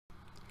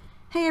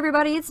Hey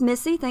everybody, it's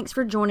Missy. Thanks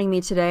for joining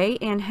me today,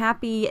 and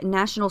happy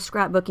National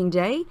Scrapbooking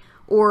Day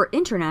or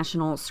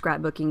International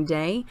Scrapbooking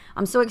Day.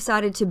 I'm so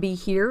excited to be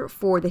here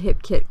for the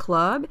Hip Kit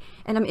Club,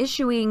 and I'm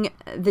issuing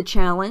the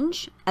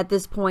challenge at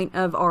this point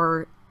of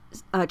our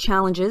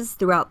challenges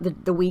throughout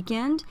the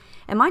weekend.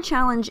 And my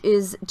challenge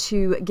is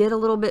to get a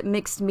little bit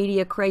mixed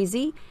media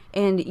crazy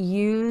and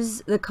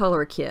use the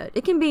color kit.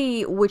 It can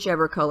be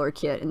whichever color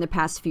kit in the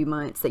past few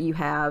months that you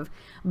have,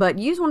 but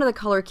use one of the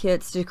color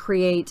kits to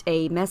create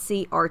a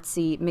messy,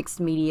 artsy, mixed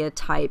media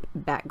type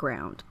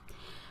background.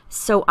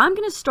 So I'm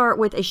going to start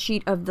with a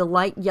sheet of the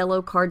light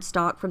yellow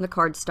cardstock from the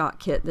cardstock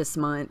kit this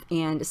month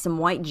and some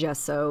white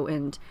gesso,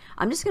 and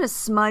I'm just going to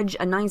smudge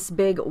a nice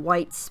big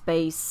white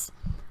space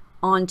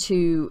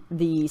onto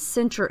the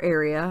center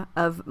area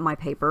of my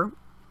paper.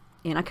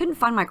 And I couldn't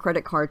find my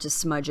credit card to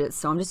smudge it,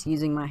 so I'm just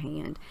using my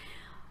hand.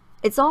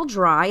 It's all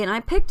dry, and I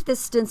picked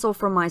this stencil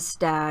from my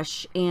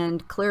stash,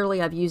 and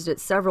clearly I've used it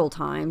several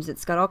times.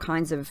 It's got all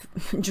kinds of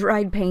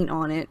dried paint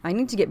on it. I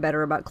need to get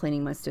better about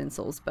cleaning my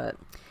stencils, but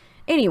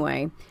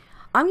anyway,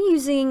 I'm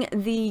using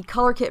the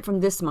color kit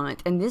from this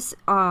month, and these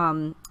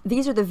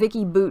are the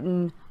Vicki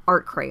Boutin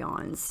art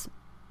crayons.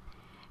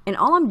 And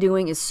all I'm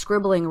doing is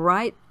scribbling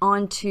right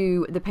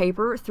onto the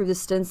paper through the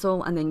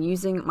stencil and then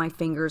using my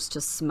fingers to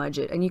smudge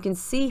it. And you can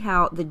see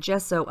how the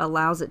gesso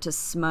allows it to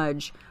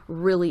smudge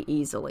really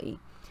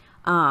easily.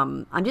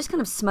 I'm just kind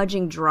of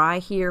smudging dry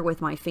here with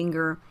my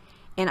finger.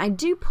 And I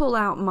do pull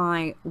out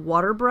my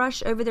water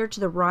brush over there to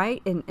the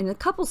right. And in a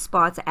couple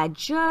spots, I add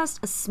just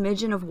a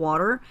smidgen of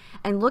water.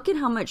 And look at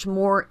how much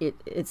more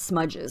it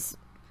smudges.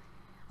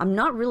 I'm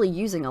not really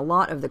using a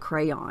lot of the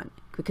crayon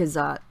because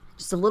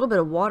just a little bit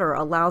of water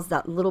allows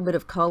that little bit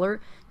of color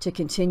to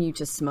continue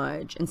to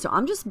smudge. And so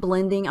I'm just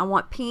blending. I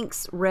want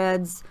pinks,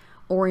 reds,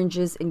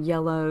 oranges, and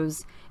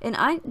yellows. And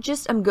I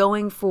just am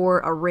going for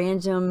a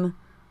random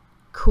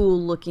cool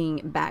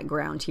looking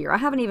background here. I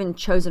haven't even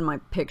chosen my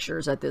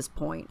pictures at this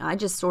point. I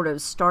just sort of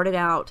started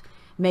out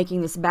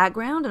making this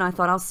background, and I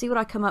thought I'll see what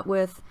I come up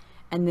with,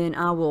 and then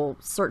I will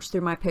search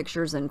through my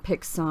pictures and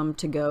pick some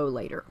to go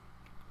later.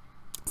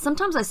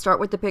 Sometimes I start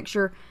with the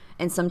picture,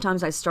 and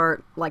sometimes I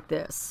start like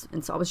this.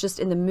 And so I was just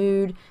in the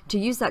mood to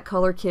use that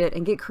color kit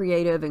and get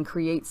creative and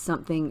create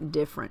something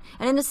different.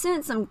 And in a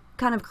sense, I'm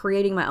kind of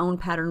creating my own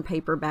pattern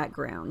paper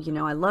background. You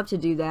know, I love to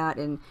do that,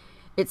 and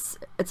it's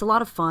a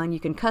lot of fun. You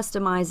can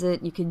customize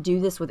it. You can do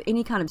this with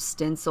any kind of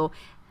stencil.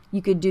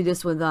 You could do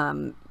this with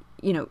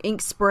you know,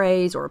 ink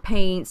sprays or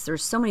paints.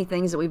 There's so many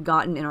things that we've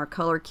gotten in our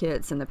color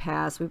kits in the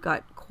past. We've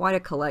got quite a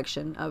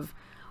collection of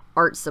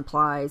art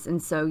supplies,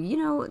 and so, you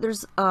know,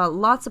 there's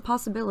lots of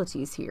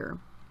possibilities here.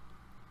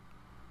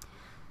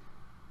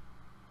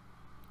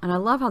 And I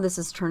love how this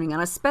is turning out.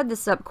 I sped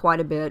this up quite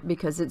a bit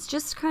because it's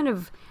just kind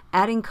of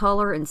adding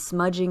color and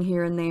smudging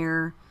here and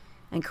there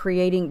and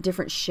creating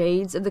different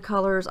shades of the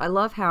colors. I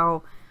love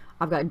how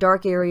I've got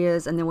dark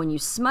areas, and then when you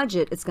smudge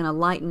it, it's going to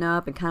lighten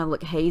up and kind of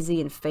look hazy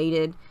and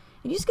faded.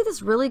 And you just get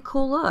this really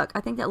cool look.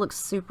 I think that looks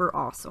super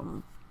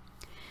awesome.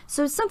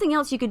 So something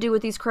else you could do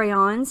with these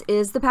crayons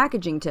is the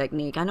packaging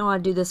technique. I know I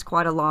do this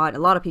quite a lot. A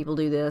lot of people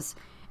do this.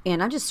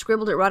 And I just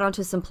scribbled it right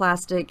onto some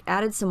plastic,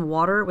 added some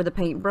water with a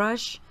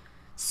paintbrush,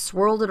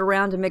 swirled it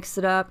around to mix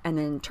it up, and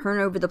then turn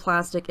over the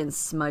plastic and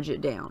smudge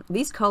it down.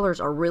 These colors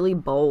are really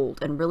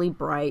bold and really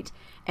bright,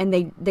 and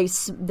they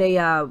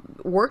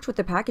worked with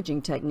the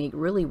packaging technique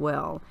really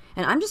well.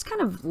 And I'm just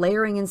kind of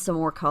layering in some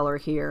more color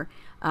here.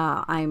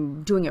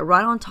 I'm doing it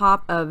right on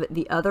top of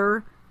the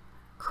other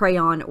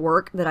crayon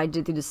work that I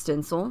did through the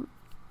stencil,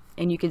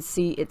 and you can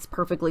see it's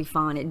perfectly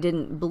fine. It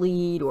didn't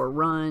bleed or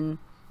run.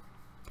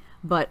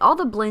 But all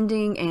the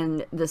blending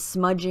and the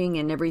smudging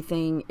and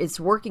everything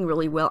is working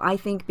really well, I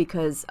think,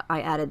 because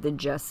I added the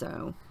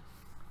gesso.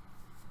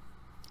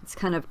 It's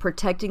kind of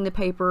protecting the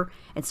paper,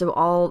 and so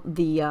all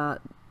the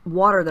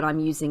water that I'm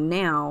using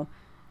now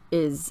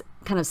is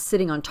kind of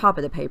sitting on top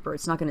of the paper.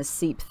 It's not going to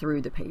seep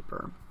through the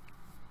paper.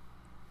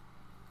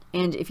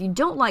 And if you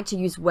don't like to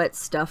use wet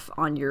stuff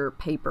on your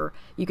paper,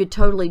 you could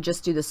totally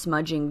just do the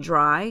smudging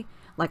dry,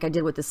 like I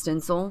did with the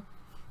stencil.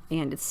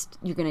 And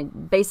you're going to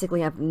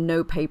basically have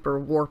no paper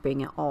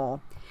warping at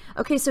all.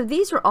 Okay, so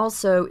these are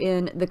also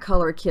in the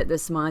color kit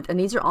this month, and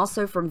these are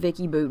also from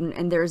Vicki Boutin,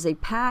 and there's a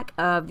pack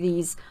of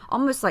these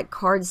almost like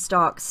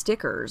cardstock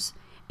stickers,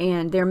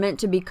 and they're meant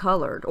to be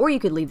colored, or you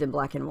could leave them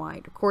black and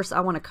white. Of course, I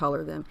want to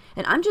color them,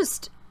 and I'm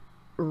just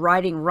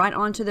writing right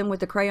onto them with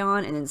the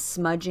crayon and then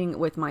smudging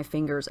with my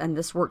fingers, and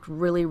this worked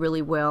really,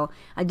 really well.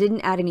 I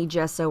didn't add any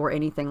gesso or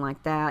anything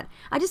like that.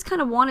 I just kind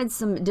of wanted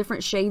some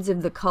different shades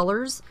of the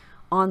colors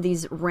on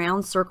these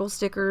round circle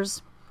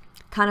stickers,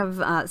 kind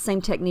of same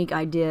technique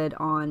I did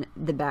on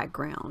the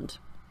background.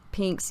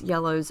 Pinks,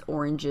 yellows,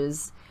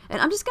 oranges.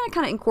 And I'm just going to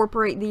kind of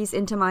incorporate these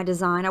into my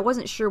design. I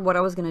wasn't sure what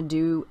I was going to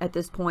do at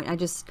this point. I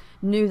just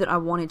knew that I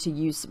wanted to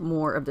use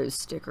more of those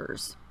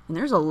stickers. And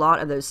there's a lot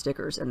of those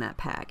stickers in that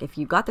pack. If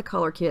you got the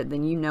color kit,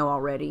 then you know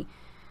already.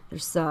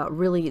 There's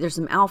there's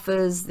some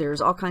alphas, there's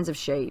all kinds of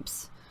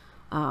shapes,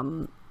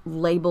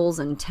 labels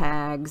and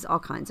tags, all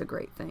kinds of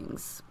great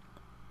things.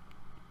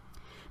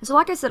 So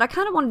like I said, I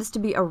kind of wanted this to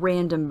be a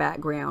random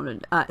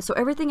background. So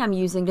everything I'm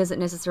using doesn't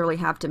necessarily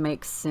have to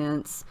make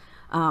sense.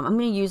 I'm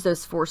going to use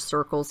those 4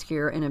 circles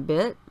here in a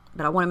bit,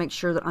 but I want to make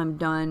sure that I'm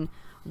done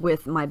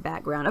with my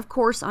background. Of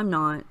course, I'm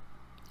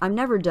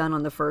never done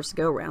on the first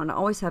go round. I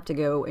always have to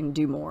go and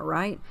do more,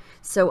 right?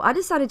 So I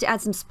decided to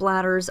add some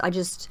splatters. I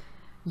just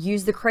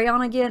used the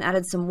crayon again,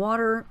 added some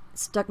water,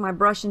 stuck my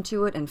brush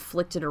into it, and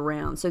flicked it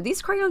around. So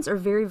these crayons are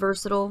very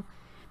versatile.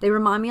 They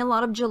remind me a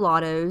lot of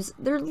gelatos.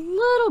 They're a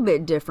little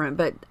bit different,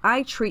 but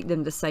I treat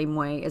them the same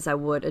way as I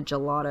would a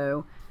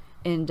gelato,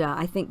 and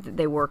I think that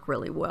they work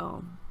really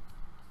well.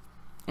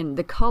 And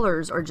the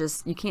colors are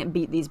just, you can't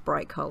beat these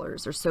bright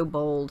colors. They're so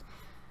bold.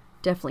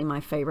 Definitely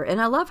my favorite.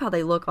 And I love how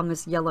they look on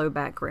this yellow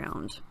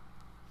background.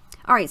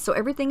 Alright, so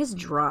everything is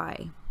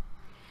dry.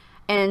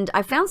 And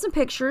I found some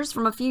pictures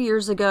from a few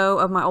years ago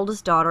of my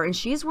oldest daughter, and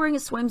she's wearing a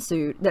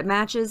swimsuit that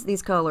matches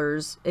these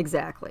colors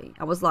exactly.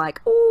 I was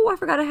like, oh, I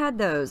forgot I had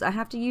those. I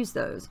have to use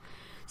those.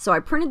 So I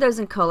printed those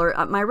in color.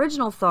 My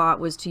original thought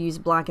was to use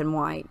black and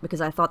white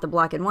because I thought the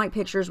black and white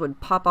pictures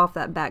would pop off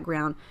that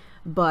background.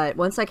 But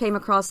once I came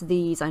across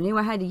these, I knew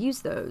I had to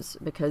use those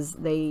because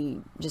they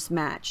just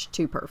match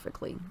too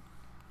perfectly.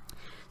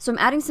 So I'm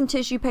adding some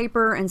tissue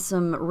paper and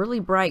some really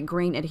bright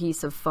green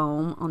adhesive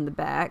foam on the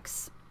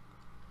backs.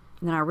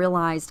 And then I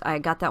realized I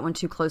got that one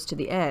too close to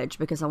the edge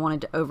because I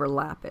wanted to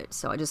overlap it.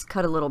 So I just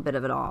cut a little bit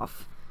of it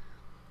off.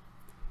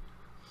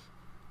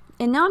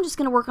 And now I'm just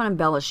going to work on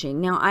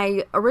embellishing. Now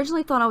I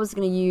originally thought I was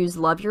going to use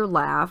Love Your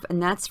Laugh,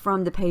 and that's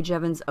from the Paige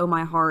Evans Oh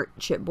My Heart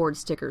chipboard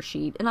sticker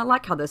sheet. And I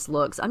like how this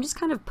looks. I'm just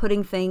kind of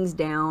putting things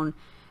down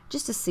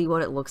just to see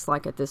what it looks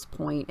like at this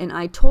point. And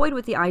I toyed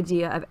with the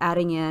idea of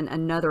adding in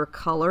another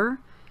color,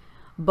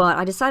 but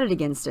I decided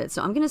against it.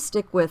 So I'm going to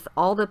stick with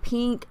all the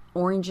pink,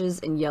 oranges,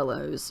 and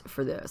yellows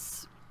for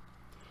this.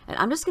 And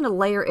I'm just going to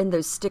layer in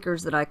those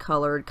stickers that I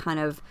colored, kind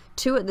of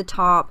 2 at the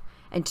top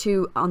and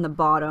 2 on the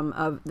bottom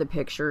of the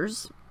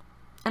pictures.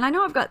 And I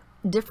know I've got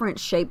different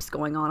shapes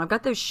going on. I've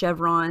got those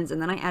chevrons,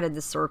 and then I added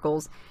the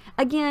circles.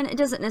 Again, it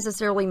doesn't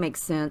necessarily make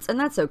sense, and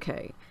that's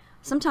okay.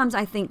 Sometimes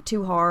I think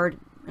too hard,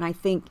 and I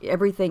think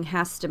everything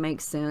has to make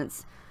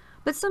sense.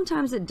 But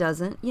sometimes it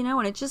doesn't, you know,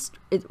 and it's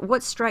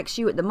what strikes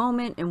you at the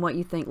moment and what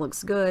you think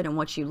looks good and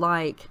what you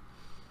like.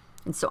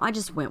 And so I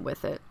just went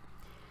with it.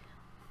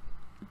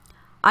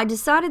 I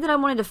decided that I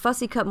wanted to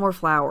fussy cut more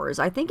flowers.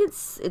 I think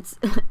it's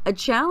a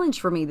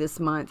challenge for me this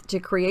month to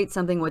create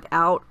something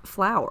without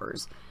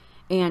flowers.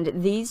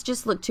 And these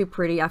just look too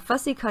pretty. I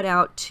fussy cut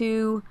out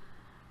 2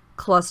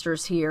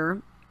 clusters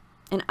here.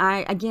 And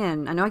I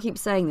know I keep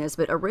saying this,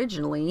 but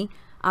originally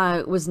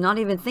I was not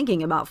even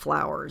thinking about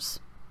flowers.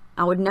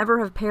 I would never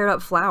have paired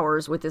up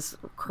flowers with this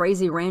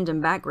crazy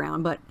random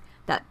background, but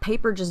that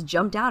paper just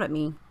jumped out at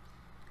me.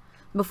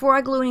 Before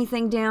I glue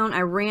anything down,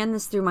 I ran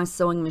this through my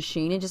sewing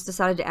machine and just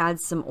decided to add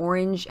some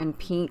orange and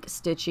pink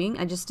stitching.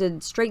 I just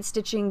did straight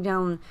stitching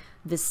down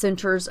the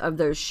centers of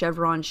those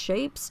chevron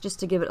shapes just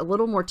to give it a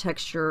little more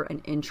texture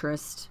and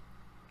interest.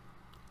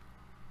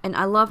 And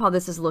I love how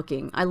this is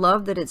looking. I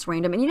love that it's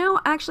random. And you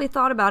know, I actually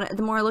thought about it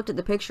the more I looked at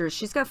the pictures.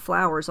 She's got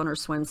flowers on her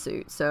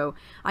swimsuit. So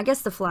I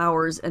guess the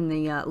flowers and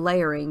the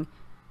layering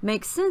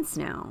makes sense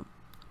now.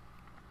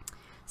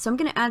 So I'm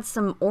going to add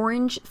some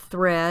orange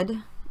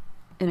thread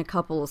in a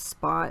couple of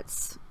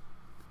spots.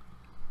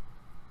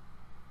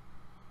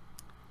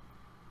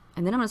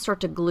 And then I'm going to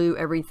start to glue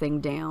everything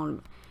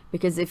down.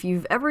 Because if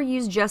you've ever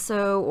used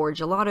gesso or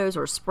gelatos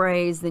or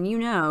sprays, then you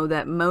know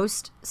that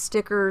most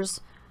stickers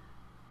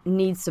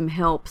need some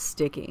help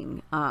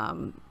sticking.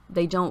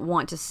 They don't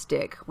want to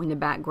stick when the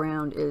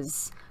background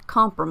is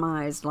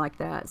compromised like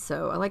that.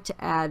 So I like to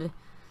add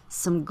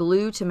some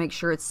glue to make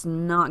sure it's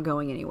not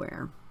going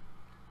anywhere.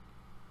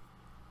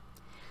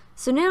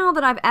 So now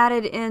that I've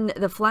added in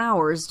the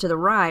flowers to the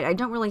right, I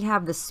don't really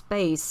have the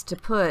space to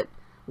put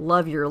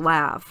Love Your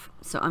Laugh.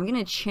 So I'm going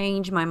to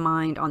change my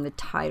mind on the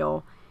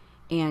title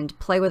and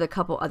play with a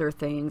couple other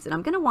things. And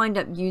I'm going to wind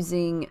up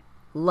using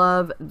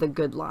Love the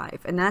Good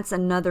Life, and that's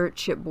another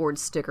chipboard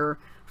sticker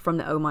from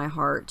the Oh My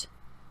Heart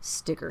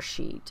sticker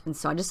sheet. And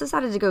so I just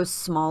decided to go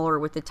smaller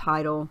with the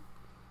title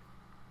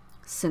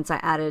since I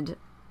added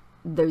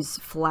those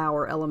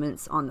flower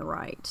elements on the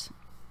right.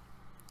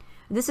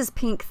 This is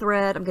pink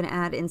thread. I'm going to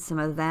add in some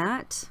of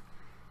that.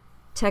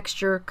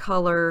 Texture,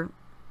 color,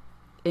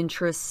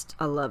 interest.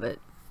 I love it.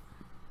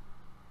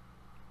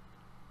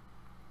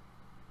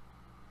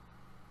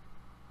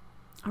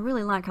 I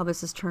really like how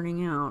this is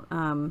turning out.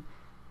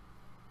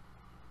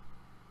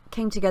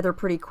 Came together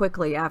pretty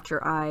quickly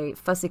after I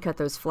fussy cut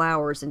those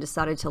flowers and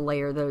decided to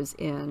layer those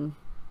in.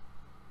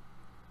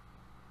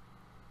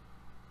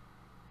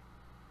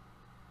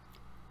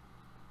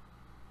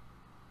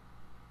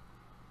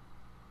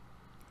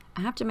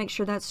 I have to make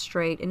sure that's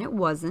straight, and it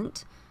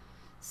wasn't.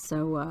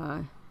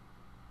 So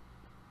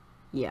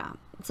yeah,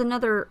 it's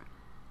another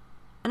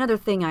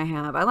thing I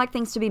have. I like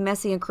things to be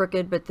messy and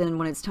crooked, but then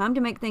when it's time to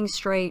make things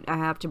straight, I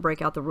have to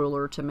break out the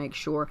ruler to make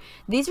sure.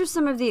 These are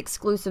some of the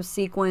exclusive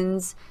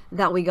sequins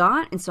that we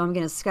got, and so I'm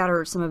going to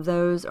scatter some of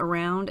those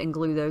around and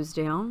glue those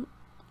down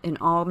in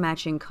all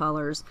matching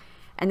colors.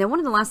 And then one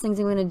of the last things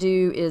I'm going to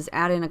do is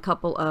add in a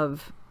couple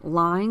of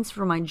lines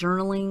for my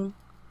journaling.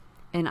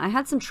 And I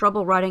had some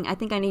trouble writing. I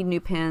think I need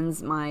new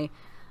pens. My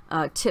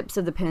tips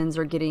of the pens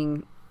are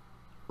getting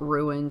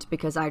ruined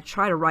because I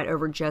try to write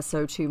over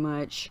gesso too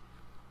much.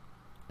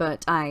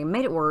 But I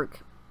made it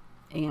work.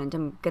 And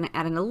I'm going to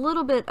add in a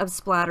little bit of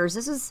splatters.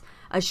 This is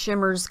a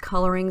Shimmer's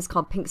colorings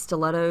called Pink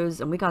Stilettos,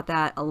 and we got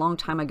that a long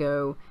time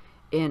ago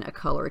in a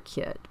color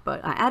kit.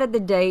 But I added the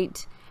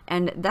date,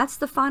 and that's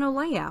the final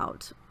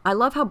layout. I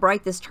love how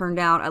bright this turned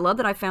out. I love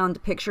that I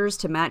found pictures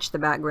to match the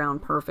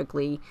background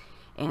perfectly.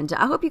 And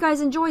I hope you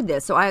guys enjoyed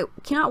this. So I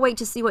cannot wait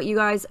to see what you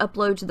guys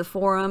upload to the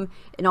forum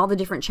and all the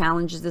different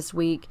challenges this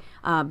week.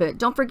 But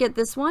don't forget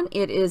this one.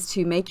 It is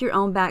to make your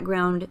own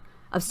background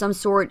of some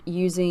sort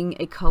using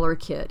a color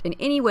kit in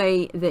any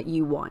way that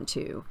you want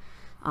to.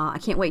 I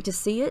can't wait to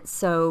see it.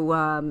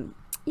 So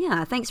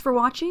yeah, thanks for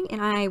watching,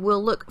 and I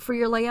will look for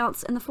your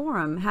layouts in the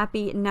forum.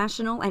 Happy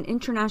National and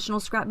International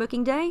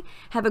Scrapbooking Day.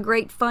 Have a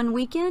great fun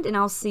weekend, and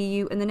I'll see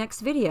you in the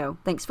next video.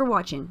 Thanks for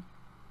watching.